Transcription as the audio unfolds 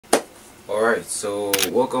Alright, so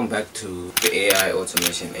welcome back to the AI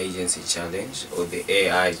Automation Agency Challenge, or the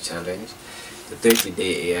AI Challenge, the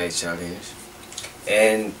 30-day AI Challenge.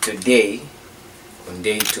 And today, on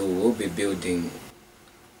day 2, we'll be building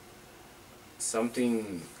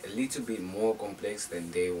something a little bit more complex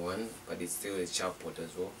than day 1, but it's still a chatbot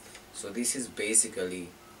as well. So this is basically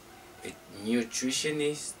a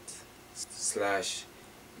nutritionist slash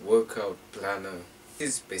workout planner. This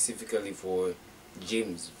is specifically for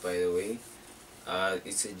gyms, by the way.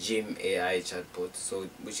 It's a gym AI chatbot, so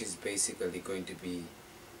which is basically going to be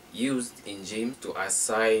used in gym to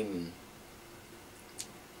assign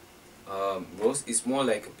roles. It's more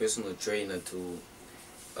like a personal trainer to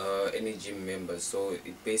any gym member. So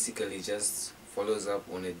it basically just follows up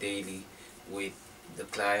on a daily with the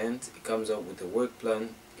client. It comes up with a work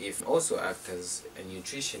plan. If also act as a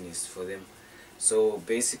nutritionist for them. So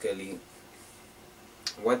basically,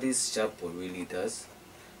 what this chatbot really does,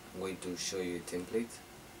 I'm going to show you a template.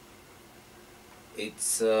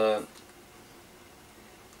 It's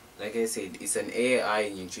like I said, it's an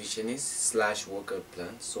AI nutritionist slash workout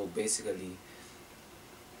plan. So basically,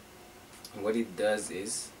 what it does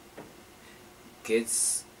is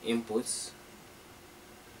gets inputs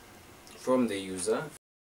from the user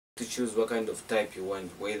to choose what kind of type you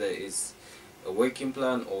want, whether it's a working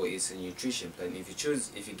plan or it's a nutrition plan. If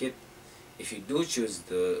you do choose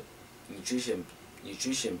the nutrition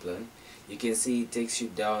plan, you can see it takes you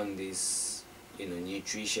down this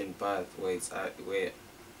nutrition path where it's at, where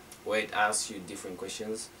it asks you different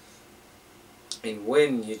questions. And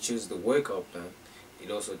when you choose the workout plan,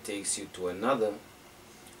 it also takes you to another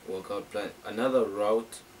workout plan, another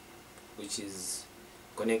route which is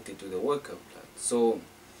connected to the workout plan. So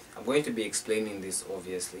I'm going to be explaining this.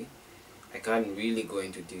 Obviously I can't really go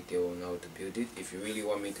into detail on how to build it. If you really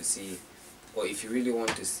want me to see, or if you really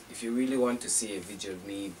want to see a video of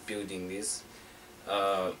me building this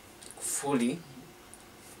fully,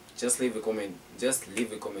 just leave a comment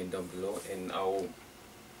down below, and I'll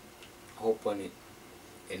hop on it,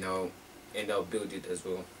 and I'll build it as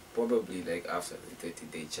well, probably like after the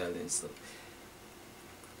 30-day challenge.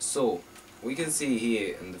 So we can see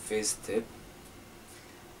here in the first step,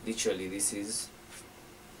 literally this is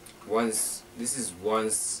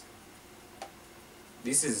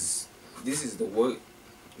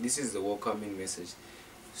the welcoming message.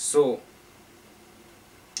 So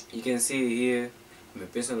you can see here, I'm a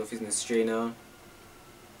personal fitness trainer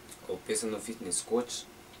or personal fitness coach.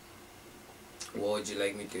 What would you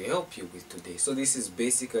like me to help you with today? So this is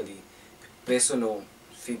basically personal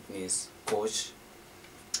fitness coach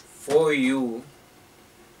for you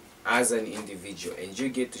as an individual, and you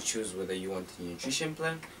get to choose whether you want a nutrition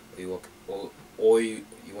plan or you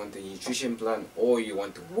want a nutrition plan, or you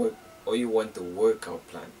want to work, or you want the workout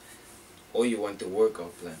plan,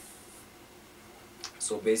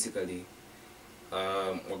 So basically,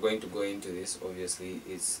 we're going to go into this. Obviously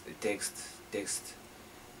it's a text.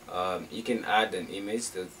 You can add an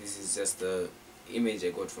image. This is just an image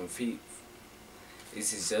I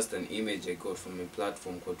got from a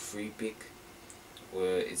platform called FreePic,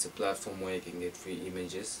 where it's a platform where you can get free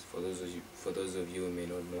images, for those of you who may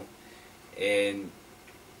not know. And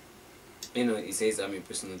it says, I'm a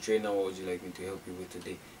personal trainer, what would you like me to help you with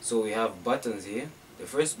today? So we have buttons here. The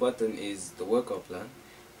first button is the workout plan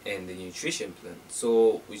and the nutrition plan.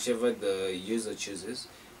 So whichever the user chooses,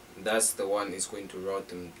 that's the one is going to route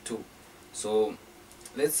them to. So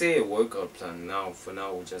let's say a workout plan. For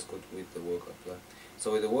now we'll just go with the workout plan.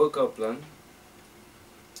 So with the workout plan,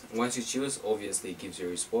 once you choose, obviously it gives you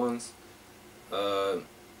a response. You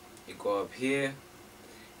go up here,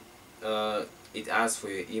 it asks for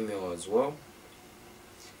your email as well,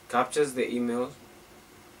 captures the email,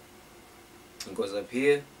 it goes up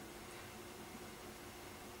here,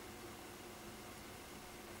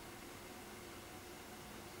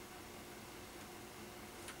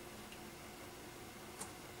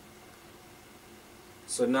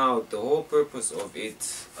 so now the whole purpose of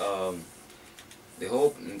it the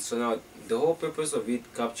whole purpose of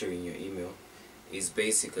it capturing your email is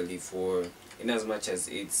basically for, in as much as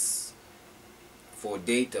it's for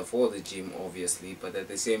data for the gym obviously, but at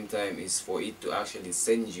the same time is for it to actually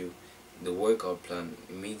send you the workout plan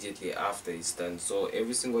immediately after it's done. So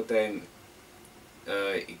every single time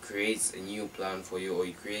it creates a new plan for you, or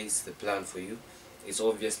it creates the plan for you, it's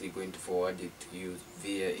obviously going to forward it to you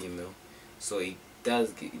via email. So it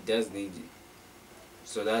does need,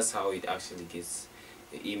 so that's how it actually gets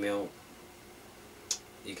the email.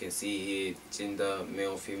 You can see here gender,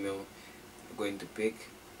 male, female. I'm going to pick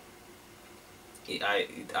it.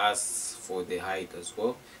 Asks for the height as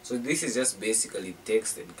well. So this is just basically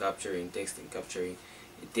text and capturing.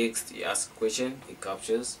 text, you ask a question, it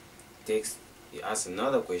captures. Text, you ask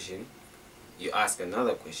another question, it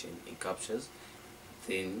captures.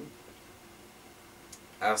 Then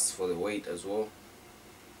ask for the weight as well.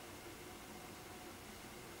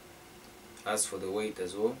 How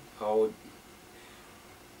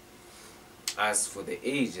ask for the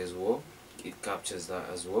age as well, it captures that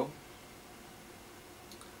as well.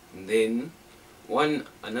 And then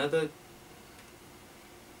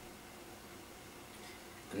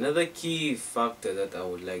another key factor that I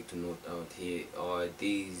would like to note out here are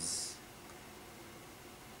these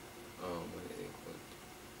what are they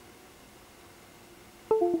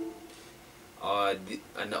called?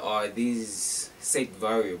 Are these set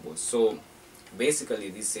variables. So basically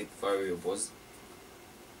these set variables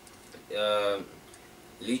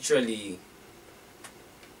literally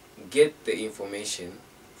get the information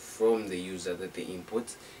from the user that they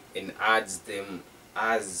input and adds them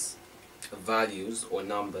as values or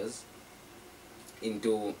numbers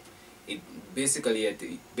into it. Basically you're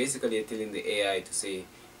telling the AI to say,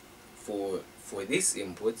 for this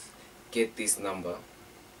input, get this number.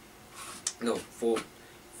 No, for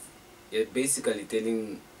you're basically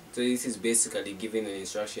telling, so this is basically giving an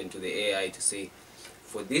instruction to the AI to say,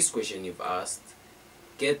 for this question you've asked,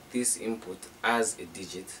 get this input as a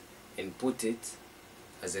digit and put it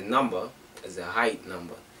as a number, as a height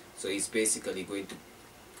number. So it's basically going to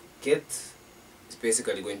get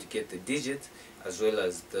the digit as well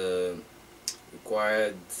as the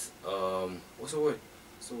required what's the word?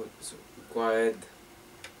 Required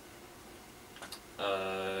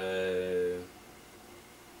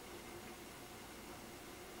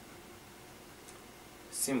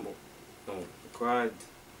symbol. No, required.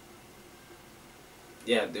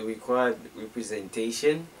 Yeah, the required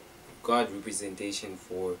representation. For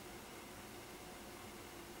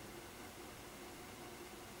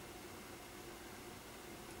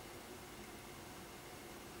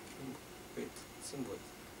symbol.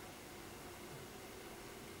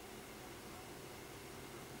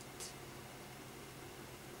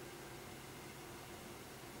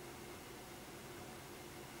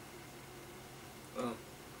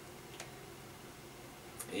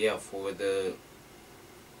 Yeah, for the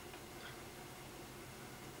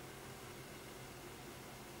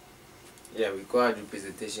required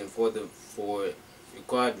representation for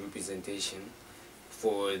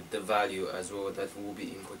the value as well that will be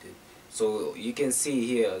inputted. So you can see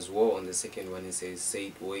here as well on the second one, it says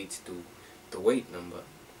set weight to the weight number.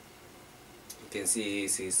 You can see here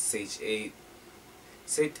it says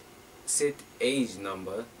set age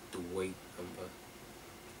number to weight number.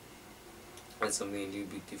 And something a little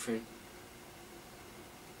bit different.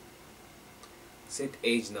 Set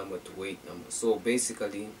age number to weight number. So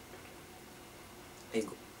basically it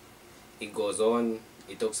goes on,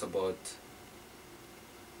 it talks about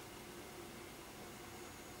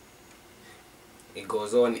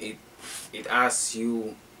it asks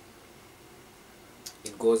you,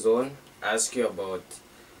 it goes on, asks you about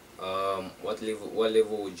what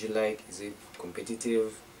level would you like. Is it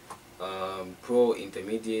competitive, pro,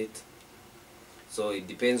 intermediate? So it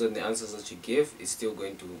depends on the answers that you give. It's still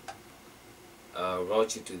going to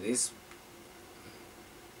route you to this.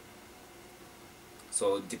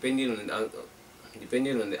 So depending on the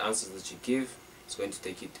answers that you give, it's going to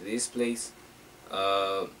take you to this place.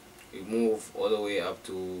 We move all the way up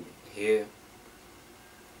to here.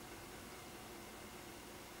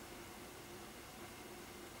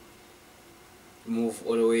 We move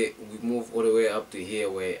all the way up to here,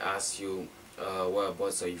 where it asks you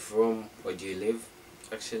whereabouts are you from, where do you live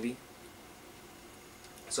actually.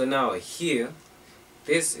 So now here,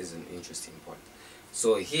 this is an interesting part.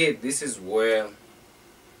 So here, this is where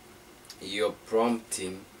you're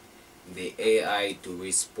prompting the AI to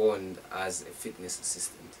respond as a fitness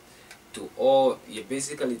assistant to all. You're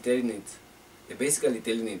basically telling it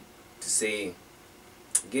to say,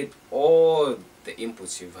 get all the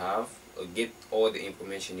inputs you have, or get all the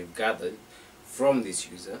information you've gathered from this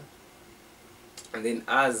user, and then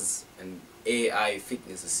as an AI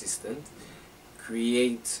fitness assistant,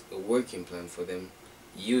 create a working plan for them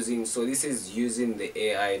using, so this is using the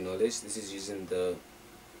AI knowledge, this is using the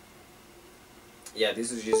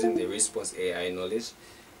response AI knowledge.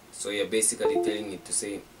 So you're basically telling it to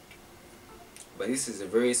say, but this is a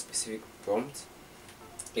very specific prompt.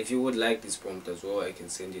 If you would like this prompt as well, I can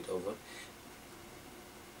send it over.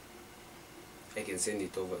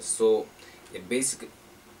 So it basically,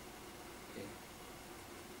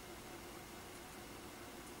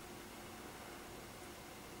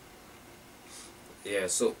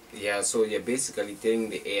 so you're basically telling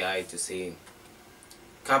the AI to say,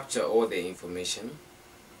 capture all the information,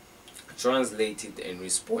 translate it and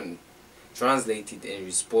respond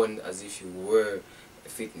as if you were a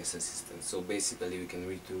fitness assistant. So basically we can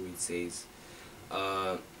read through. It says,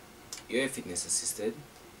 you're a fitness assistant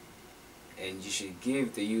and you should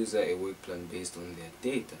give the user a work plan based on their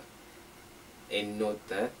data. And note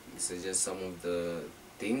that this is just some of the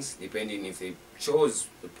things, depending if they chose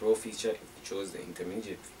the pro feature, if they chose the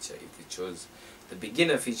intermediate feature, if they chose the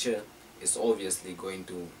beginner feature, it's obviously going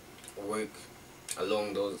to work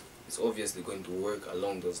along those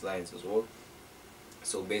lines as well.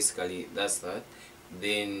 So basically that's that.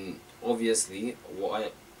 Then obviously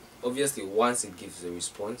once it gives the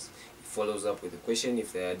response, it follows up with a question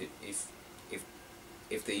if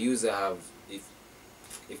the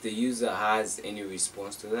user has any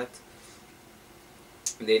response to that.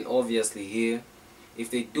 Then obviously here, if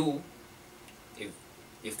they do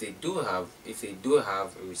have a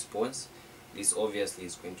response, this obviously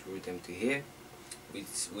is going to route them to here,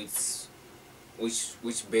 which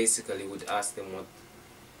basically would ask them what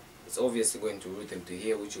it's obviously going to route them to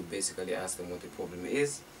here, which will basically ask them what the problem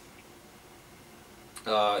is.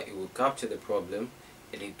 It will capture the problem,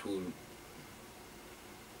 and it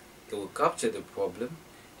will capture the problem,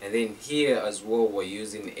 and then here as well we're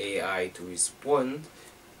using AI to respond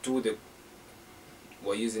to the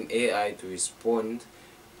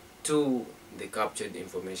captured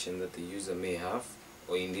information that the user may have,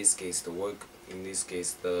 or in this case the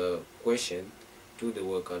question to the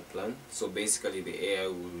workout plan. So basically the AI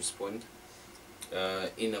will respond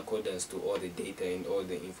in accordance to all the data and all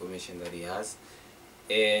the information that he has,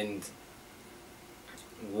 and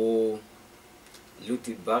will loot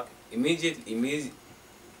it back immediately,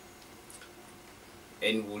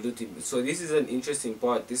 and will loot it. So this is an interesting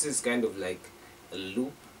part. This is kind of like a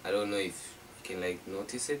loop. I don't know if you can like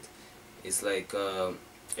notice it. It's like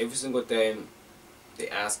every single time they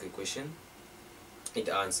ask a question, it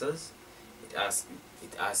answers. It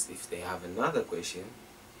asks if they have another question,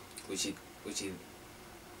 it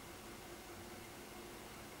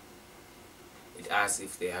asks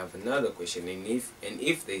if they have another question, and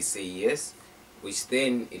if they say yes, which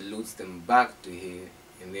then it loops them back to here,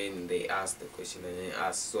 and then they ask the question and then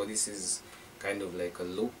ask. So this is kind of like a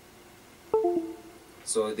loop.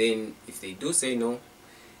 So then if they do say no,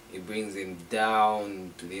 it brings them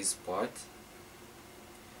down to this part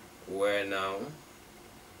where now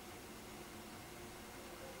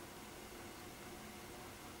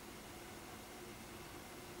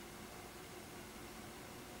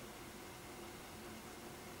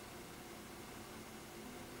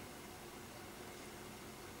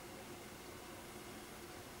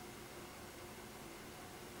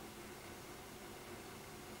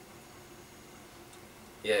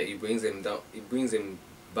it brings them down, it brings them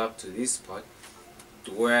back to this part,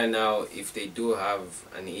 to where now if they do have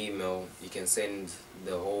an email, you can send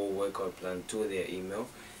the whole workout plan to their email,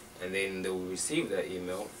 and then they will receive that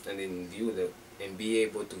email and then be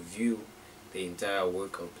able to view the entire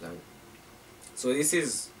workout plan. So this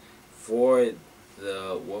is for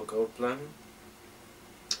the workout plan.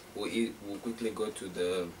 We'll quickly go to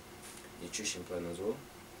the nutrition plan as well,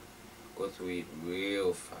 go through it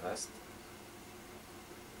real fast.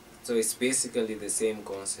 So it's basically the same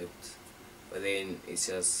concept, but then it's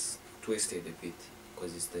just twisted a bit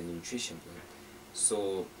because it's the nutrition plan.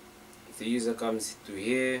 So if the user comes to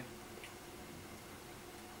here,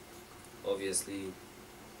 obviously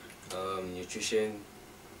nutrition,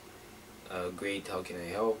 great, how can I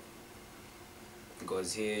help?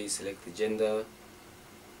 Because here you select the gender.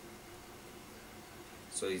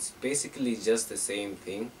 So it's basically just the same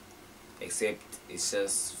thing, except it's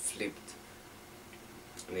just flipped.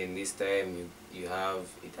 And then this time you have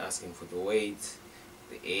it asking for the weight,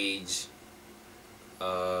 the age,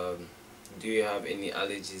 do you have any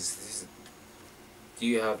allergies?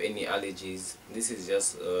 This is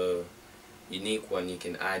just a unique one you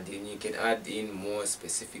can add in. You can add in more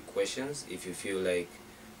specific questions if you feel like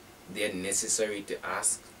they're necessary to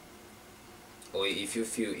ask, or if you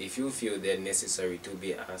feel they're necessary to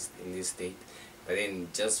be asked in this state. But then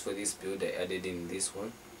just for this build I added in this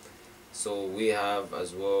one. So we have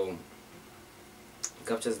as well,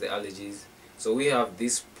 captures the allergies. So we have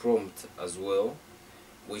this prompt as well,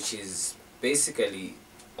 which is basically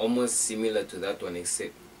almost similar to that one,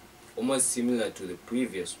 except almost similar to the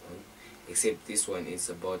previous one, except this one is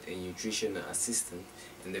about a nutrition assistant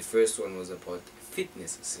and the first one was about a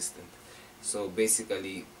fitness assistant. So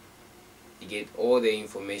basically you get all the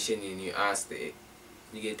information and you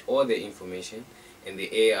get all the information, and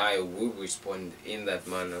the AI will respond in that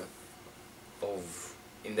manner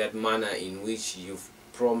in which you've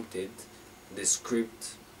prompted the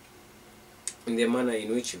script, in the manner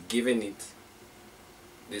in which you've given it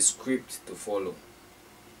the script to follow,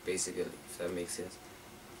 basically, if that makes sense.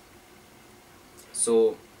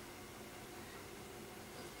 So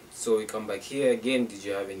we come back here again. Did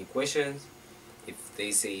you have any questions? If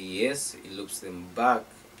they say yes, it loops them back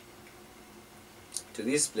to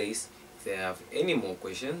this place. If they have any more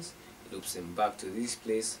questions, it loops them back to this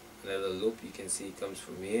place. Another loop, you can see it comes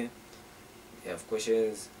from here. They have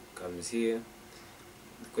questions, comes here.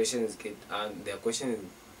 The questions get, and their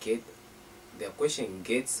question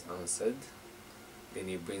gets answered. Then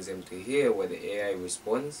it brings them to here where the AI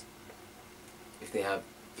responds. If they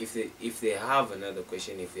have another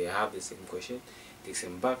question, if they have the same question, it takes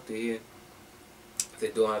them back to here. If they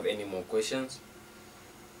don't have any more questions,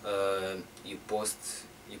 you post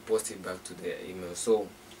it back to their email. So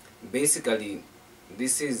basically,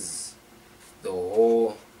 this is the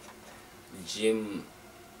whole gym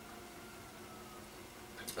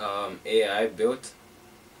AI built.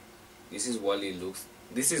 This is what it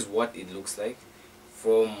looks like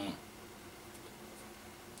from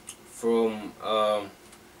a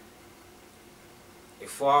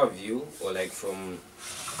far view, or like from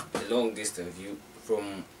a long distance view,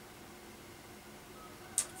 from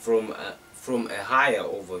a higher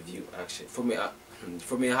overview. Actually, from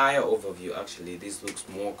a higher overview, actually this looks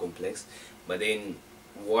more complex, but then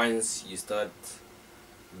once you start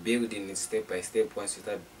building it step by step, once you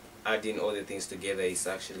start adding all the things together, it's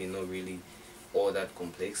actually not really all that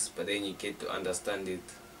complex, but then you get to understand it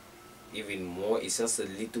even more. It's just a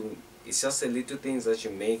little things that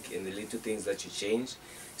you make and the little things that you change.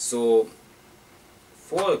 So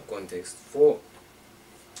for context,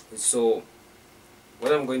 so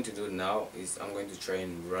what I'm going to do now is I'm going to try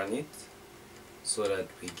and run it so that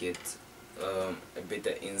we get a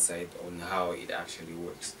better insight on how it actually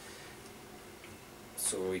works.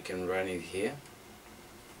 So we can run it here.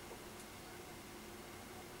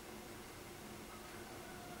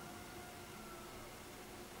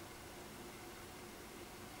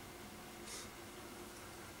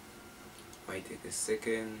 Might take a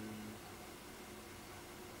second.